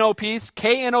Jesus, N-O peace.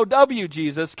 K-N-O-W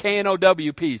Jesus,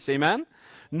 K-N-O-W peace. Amen?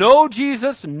 Know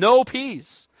Jesus, know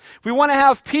peace. If we want to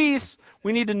have peace,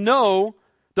 we need to know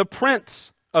the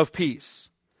Prince of Peace.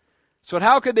 So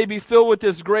how could they be filled with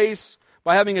this grace?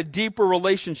 By having a deeper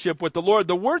relationship with the Lord.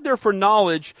 The word there for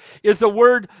knowledge is the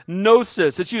word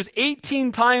gnosis. It's used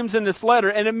 18 times in this letter,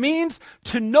 and it means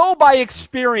to know by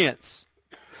experience.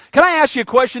 Can I ask you a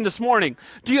question this morning?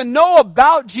 Do you know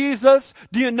about Jesus?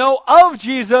 Do you know of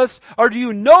Jesus? Or do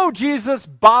you know Jesus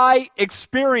by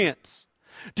experience?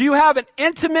 Do you have an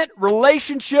intimate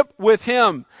relationship with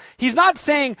Him? He's not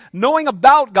saying knowing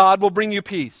about God will bring you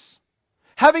peace.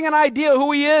 Having an idea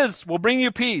who He is will bring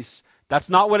you peace. That's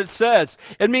not what it says.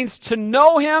 It means to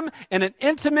know Him in an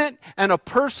intimate and a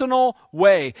personal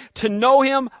way. To know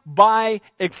Him by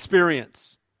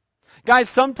experience. Guys,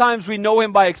 sometimes we know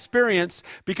Him by experience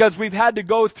because we've had to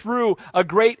go through a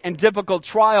great and difficult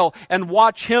trial and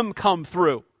watch Him come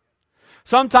through.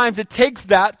 Sometimes it takes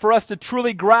that for us to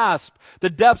truly grasp the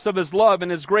depths of His love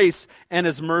and His grace and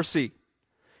His mercy.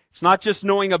 It's not just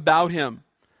knowing about Him,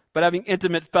 but having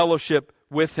intimate fellowship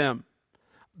with Him.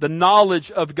 The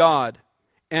knowledge of God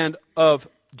and of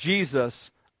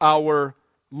Jesus, our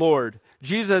Lord.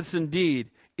 Jesus indeed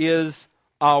is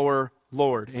our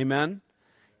Lord. Amen?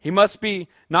 He must be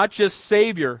not just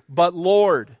Savior, but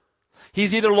Lord.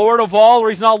 He's either Lord of all or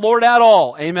He's not Lord at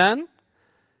all. Amen?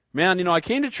 Man, I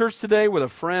came to church today with a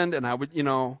friend and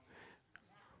and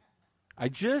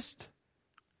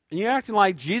you're acting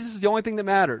like Jesus is the only thing that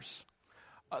matters.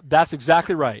 That's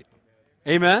exactly right.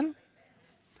 Amen?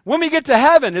 When we get to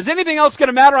heaven, is anything else going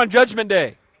to matter on Judgment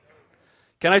Day?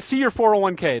 Can I see your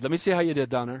 401k? Let me see how you did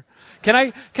down there.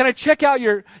 Can I check out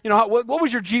your, what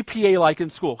was your GPA like in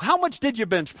school? How much did you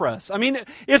bench press? I mean,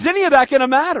 is any of that going to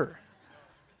matter?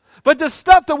 But the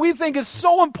stuff that we think is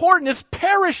so important is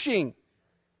perishing.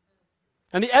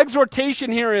 And the exhortation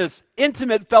here is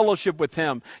intimate fellowship with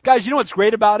Him. Guys, you know what's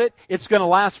great about it? It's going to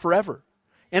last forever.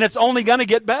 And it's only going to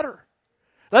get better.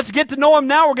 Let's get to know Him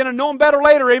now. We're going to know Him better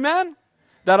later. Amen?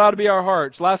 That ought to be our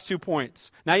hearts. Last 2 points.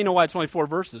 Now you know why it's only 4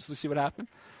 verses. Let's see what happened.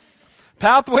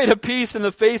 Pathway to peace in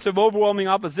the face of overwhelming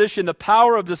opposition, the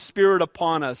power of the Spirit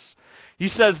upon us. He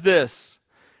says this.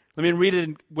 Let me read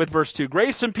it with verse 2.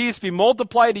 Grace and peace be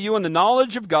multiplied to you in the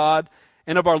knowledge of God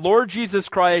and of our Lord Jesus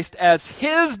Christ, as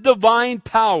His divine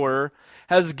power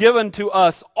has given to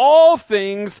us all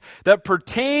things that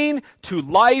pertain to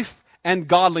life and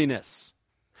godliness.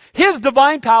 His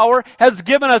divine power has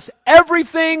given us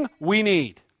everything we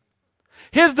need.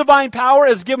 His divine power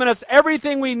has given us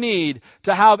everything we need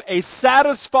to have a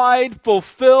satisfied,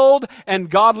 fulfilled,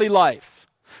 and godly life.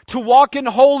 To walk in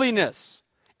holiness,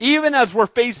 even as we're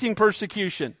facing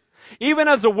persecution. Even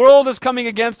as the world is coming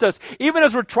against us, even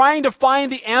as we're trying to find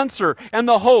the answer and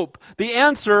the hope, the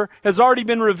answer has already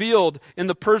been revealed in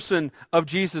the person of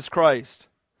Jesus Christ.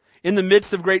 In the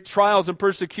midst of great trials and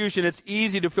persecution, it's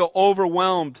easy to feel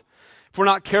overwhelmed. If we're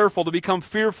not careful, to become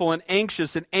fearful and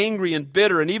anxious and angry and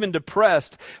bitter and even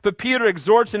depressed. But Peter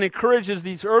exhorts and encourages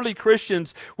these early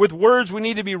Christians with words we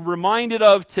need to be reminded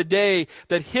of today,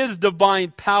 that His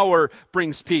divine power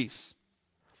brings peace.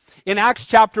 In Acts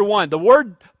chapter 1, the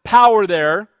word power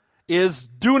there is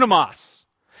dunamis.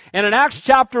 And in Acts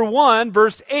chapter 1,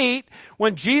 verse 8,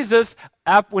 when Jesus,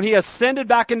 when He ascended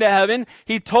back into heaven,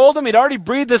 He told them He'd already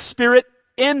breathed the Spirit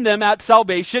in them at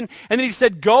salvation. And then He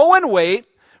said, go and wait,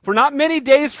 for not many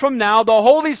days from now, the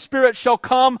Holy Spirit shall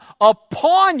come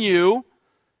upon you,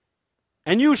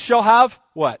 and you shall have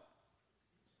what?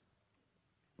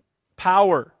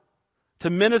 Power to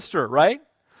minister, right?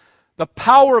 The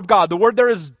power of God. The word there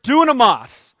is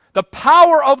dunamis. The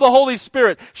power of the Holy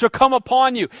Spirit shall come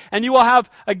upon you. And you will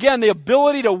have, again, the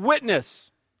ability to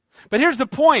witness. But here's the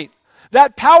point.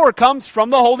 That power comes from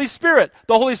the Holy Spirit.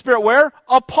 The Holy Spirit where?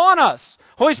 Upon us.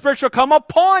 Holy Spirit shall come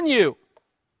upon you.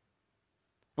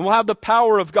 And we'll have the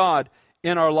power of God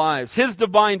in our lives. His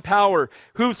divine power.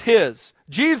 Who's His?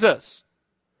 Jesus.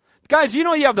 Guys, you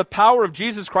know you have the power of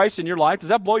Jesus Christ in your life. Does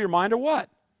that blow your mind or what?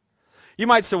 You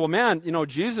might say, well, man,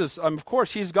 Jesus, of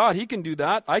course, He's God. He can do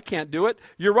that. I can't do it.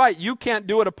 You're right. You can't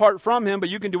do it apart from Him, but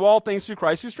you can do all things through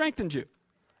Christ who strengthens you.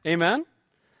 Amen?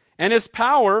 And His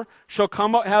power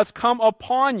has come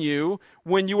upon you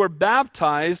when you were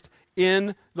baptized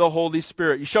in the Holy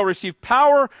Spirit. You shall receive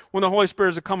power when the Holy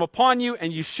Spirit has come upon you,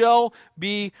 and you shall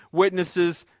be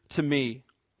witnesses to me.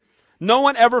 No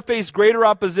one ever faced greater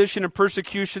opposition and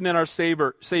persecution than our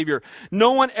Savior.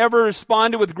 No one ever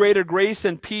responded with greater grace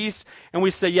and peace. And we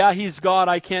say, yeah, He's God,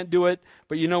 I can't do it.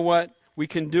 But you know what? We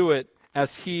can do it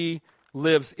as He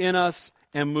lives in us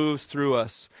and moves through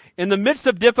us. In the midst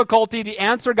of difficulty, the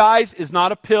answer, guys, is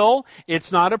not a pill.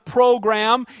 It's not a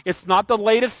program. It's not the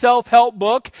latest self-help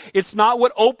book. It's not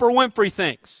what Oprah Winfrey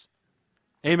thinks.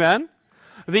 Amen?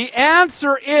 The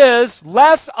answer is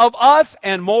less of us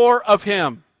and more of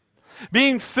Him.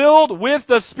 Being filled with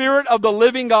the Spirit of the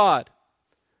living God.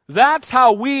 That's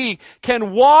how we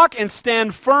can walk and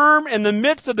stand firm in the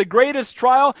midst of the greatest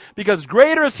trial, because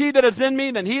greater is He that is in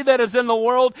me than he that is in the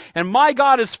world, and my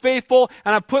God is faithful,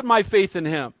 and I put my faith in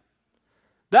Him.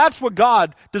 That's what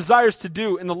God desires to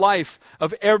do in the life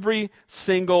of every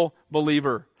single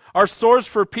believer. Our source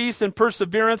for peace and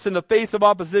perseverance in the face of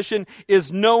opposition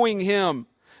is knowing Him.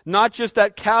 Not just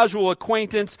that casual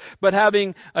acquaintance, but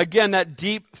having, again, that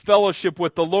deep fellowship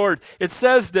with the Lord. It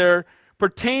says there,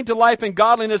 pertain to life and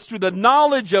godliness through the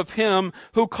knowledge of Him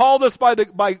who called us by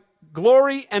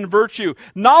glory and virtue.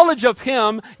 Knowledge of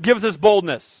Him gives us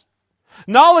boldness.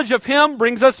 Knowledge of Him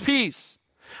brings us peace.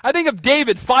 I think of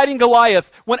David fighting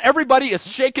Goliath when everybody is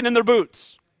shaking in their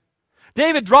boots.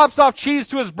 David drops off cheese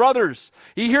to his brothers.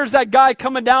 He hears that guy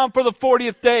coming down for the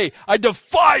 40th day. I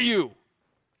defy you.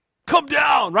 Come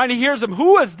down, right? He hears him.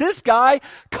 Who is this guy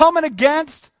coming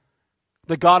against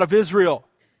the God of Israel?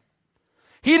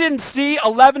 He didn't see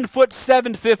 11 foot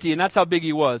 750, and that's how big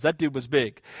he was. That dude was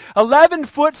big. 11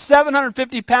 foot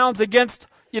 750 pounds against,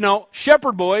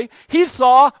 shepherd boy. He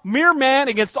saw mere man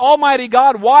against Almighty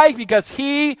God. Why? Because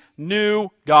he knew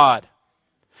God.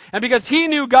 And because he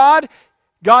knew God,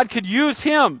 God could use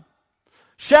him.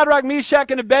 Shadrach, Meshach,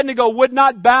 and Abednego would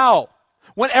not bow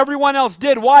when everyone else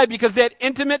did. Why? Because they had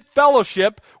intimate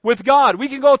fellowship with God. We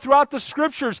can go throughout the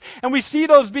scriptures and we see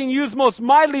those being used most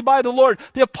mightily by the Lord.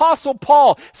 The Apostle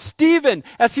Paul, Stephen,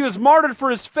 as he was martyred for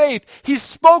his faith, he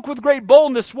spoke with great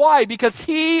boldness. Why? Because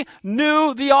he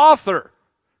knew the author.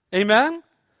 Amen?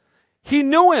 He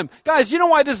knew him. Guys, you know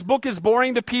why this book is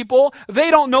boring to people? They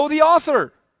don't know the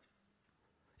author.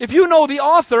 If you know the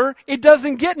author, it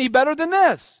doesn't get any better than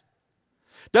this.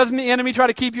 Doesn't the enemy try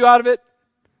to keep you out of it?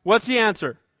 What's the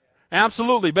answer?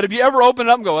 Absolutely. But if you ever open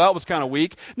it up and go, that was kind of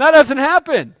weak, that doesn't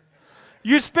happen.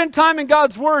 You spend time in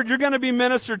God's Word, you're going to be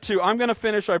ministered to. I'm going to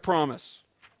finish, I promise.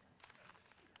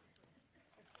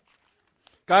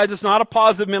 Guys, it's not a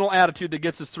positive mental attitude that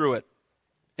gets us through it.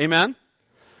 Amen?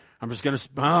 I'm just going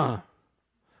to,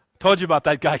 told you about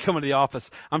that guy coming to the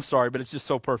office. I'm sorry, but it's just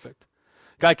so perfect.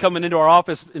 Guy coming into our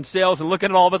office in sales and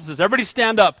looking at all of us and says, everybody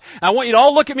stand up. And I want you to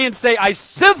all look at me and say, I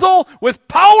sizzle with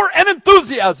power and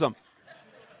enthusiasm.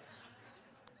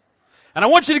 And I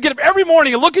want you to get up every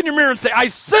morning and look in your mirror and say, I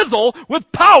sizzle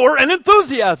with power and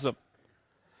enthusiasm.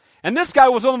 And this guy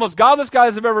was one of the most godless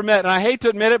guys I've ever met. And I hate to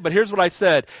admit it, but here's what I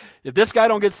said. If this guy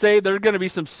don't get saved, there's going to be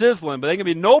some sizzling, but there's going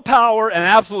to be no power and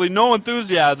absolutely no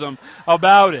enthusiasm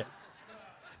about it.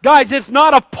 Guys, it's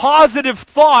not a positive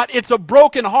thought. It's a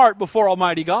broken heart before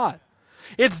Almighty God.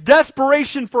 It's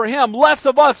desperation for Him. Less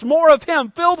of us, more of Him,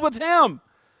 filled with Him.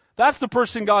 That's the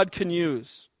person God can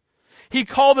use. He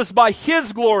called us by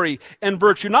His glory and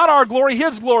virtue. Not our glory,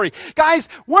 His glory. Guys,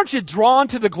 weren't you drawn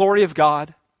to the glory of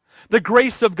God? The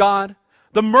grace of God?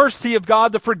 The mercy of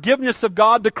God? The forgiveness of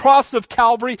God? The cross of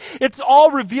Calvary? It's all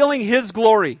revealing His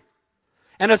glory.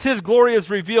 And as His glory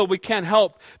is revealed, we can't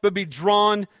help but be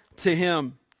drawn to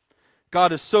Him.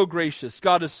 God is so gracious.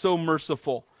 God is so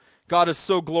merciful. God is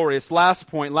so glorious. Last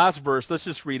point, last verse, let's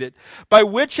just read it. By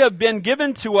which have been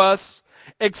given to us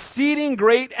exceeding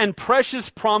great and precious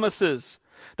promises,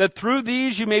 that through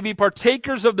these you may be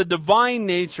partakers of the divine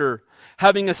nature,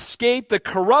 having escaped the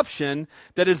corruption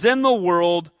that is in the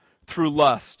world through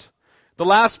lust. The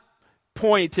last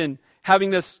point in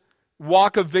having this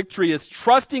walk of victory is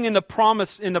trusting in the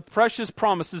promise, in the precious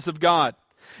promises of God.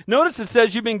 Notice it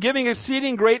says you've been giving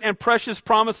exceeding great and precious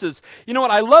promises. You know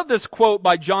what? I love this quote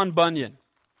by John Bunyan.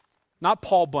 Not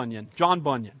Paul Bunyan, John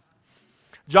Bunyan.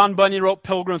 John Bunyan wrote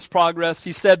Pilgrim's Progress.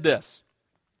 He said this.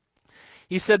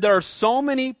 He said, there are so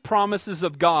many promises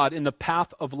of God in the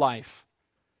path of life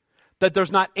that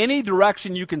there's not any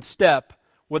direction you can step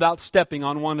without stepping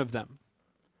on one of them.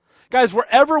 Guys,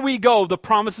 wherever we go, the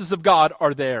promises of God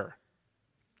are there.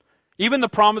 Even the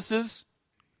promises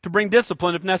to bring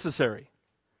discipline if necessary.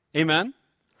 Amen?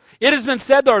 It has been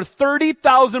said there are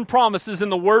 30,000 promises in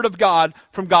the Word of God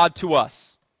from God to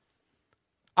us.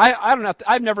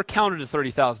 I've never counted to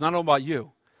 30,000. I don't know about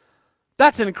you.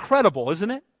 That's incredible,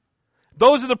 isn't it?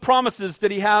 Those are the promises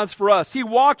that He has for us. He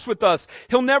walks with us.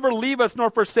 He'll never leave us nor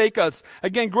forsake us.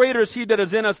 Again, greater is He that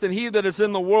is in us than he that is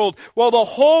in the world. While the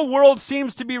whole world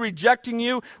seems to be rejecting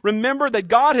you, remember that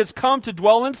God has come to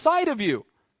dwell inside of you.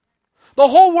 The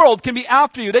whole world can be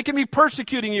after you. They can be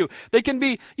persecuting you. They can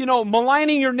be,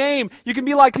 maligning your name. You can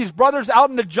be like these brothers out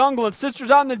in the jungle and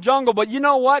sisters out in the jungle. But you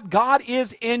know what? God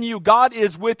is in you. God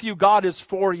is with you. God is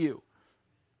for you.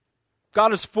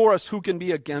 God is for us. Who can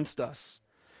be against us?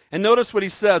 And notice what He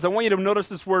says. I want you to notice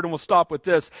this word, and we'll stop with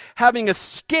this. Having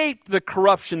escaped the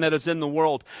corruption that is in the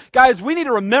world. Guys, we need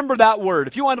to remember that word.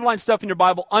 If you underline stuff in your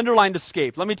Bible, underline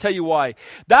escape. Let me tell you why.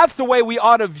 That's the way we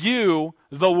ought to view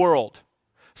the world.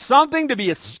 Something to be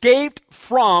escaped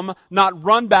from, not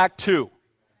run back to.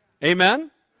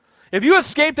 Amen? If you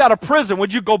escaped out of prison,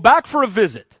 would you go back for a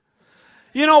visit?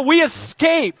 We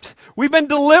escaped. We've been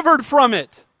delivered from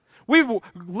it. We've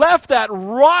left that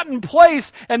rotten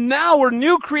place, and now we're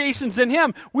new creations in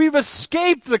Him. We've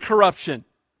escaped the corruption.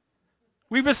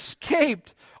 We've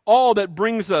escaped all that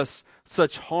brings us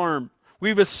such harm.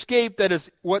 We've escaped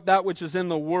that which is in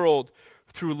the world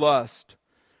through lust.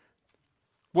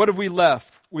 What have we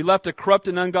left? We left a corrupt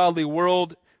and ungodly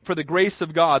world for the grace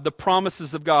of God, the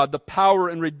promises of God, the power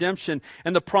and redemption,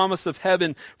 and the promise of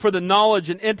heaven, for the knowledge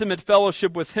and intimate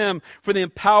fellowship with Him, for the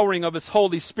empowering of His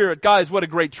Holy Spirit. Guys, what a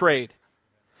great trade.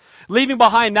 leaving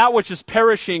behind that which is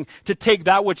perishing to take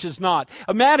that which is not.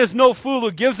 A man is no fool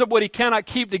who gives up what he cannot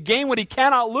keep to gain what he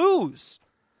cannot lose.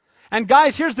 And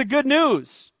guys, here's the good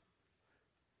news.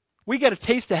 We get a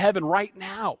taste of heaven right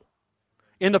now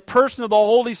in the person of the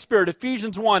Holy Spirit.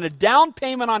 Ephesians 1, a down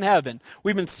payment on heaven.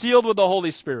 We've been sealed with the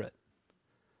Holy Spirit.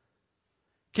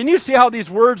 Can you see how these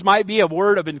words might be a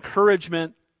word of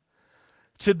encouragement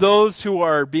to those who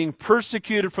are being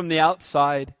persecuted from the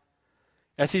outside,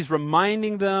 as he's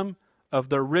reminding them of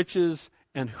their riches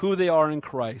and who they are in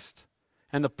Christ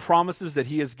and the promises that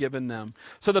he has given them.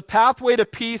 So the pathway to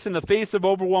peace in the face of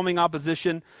overwhelming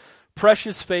opposition,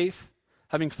 precious faith,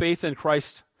 having faith in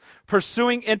Christ,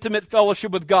 pursuing intimate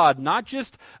fellowship with God, not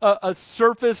just a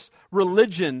surface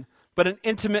religion, but an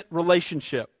intimate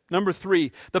relationship. Number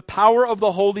 3, the power of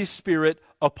the Holy Spirit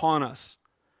upon us.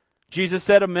 Jesus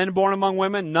said, of men born among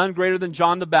women, none greater than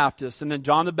John the Baptist. And then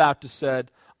John the Baptist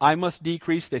said, I must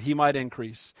decrease that he might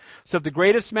increase. So if the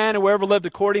greatest man who ever lived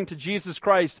according to Jesus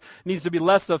Christ needs to be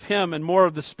less of him and more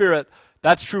of the Spirit,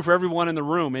 that's true for everyone in the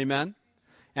room, amen?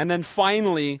 And then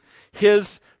finally,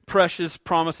 his precious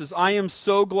promises. I am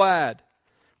so glad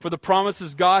for the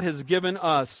promises God has given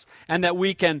us, and that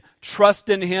we can trust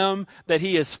in him, that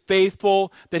he is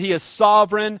faithful, that he is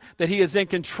sovereign, that he is in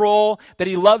control, that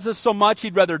he loves us so much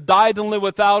he'd rather die than live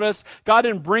without us. God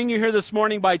didn't bring you here this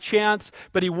morning by chance,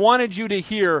 but he wanted you to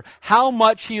hear how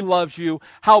much he loves you,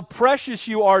 how precious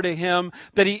you are to him,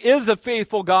 that he is a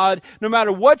faithful God. No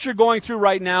matter what you're going through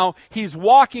right now, he's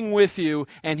walking with you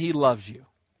and he loves you.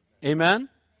 Amen?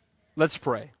 Let's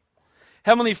pray.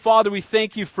 Heavenly Father, we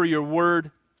thank you for your word.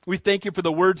 We thank you for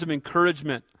the words of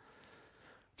encouragement,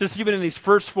 just even in these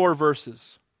first 4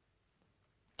 verses.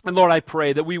 And Lord, I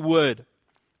pray that we would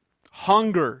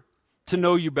hunger to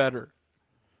know you better.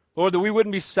 Lord, that we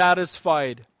wouldn't be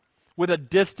satisfied with a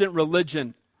distant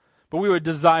religion, but we would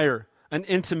desire an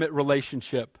intimate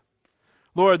relationship.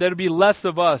 Lord, that it would be less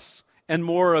of us and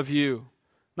more of you.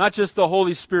 Not just the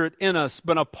Holy Spirit in us,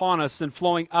 but upon us and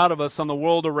flowing out of us on the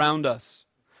world around us.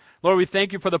 Lord, we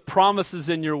thank you for the promises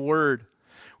in your word.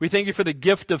 We thank you for the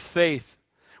gift of faith.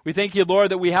 We thank you,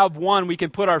 Lord, that we have one we can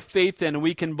put our faith in and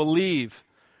we can believe,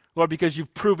 Lord, because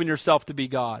you've proven yourself to be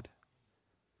God.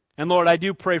 And Lord, I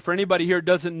do pray for anybody here who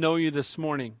doesn't know you this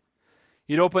morning,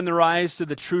 you'd open their eyes to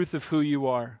the truth of who you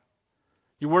are.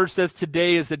 Your word says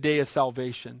today is the day of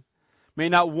salvation. May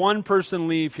not one person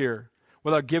leave here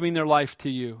without giving their life to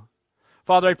you.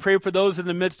 Father, I pray for those in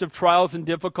the midst of trials and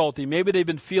difficulty. Maybe they've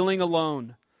been feeling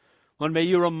alone. Lord, may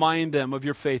you remind them of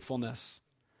your faithfulness.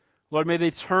 Lord, may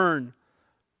they turn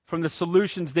from the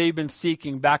solutions they've been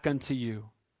seeking back unto you.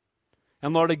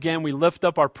 And Lord, again, we lift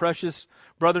up our precious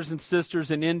brothers and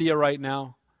sisters in India right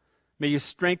now. May you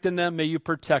strengthen them. May you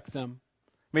protect them.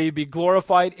 May you be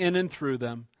glorified in and through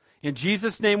them. In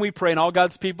Jesus' name we pray. And all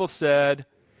God's people said,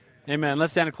 amen.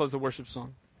 Let's stand and close the worship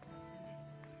song.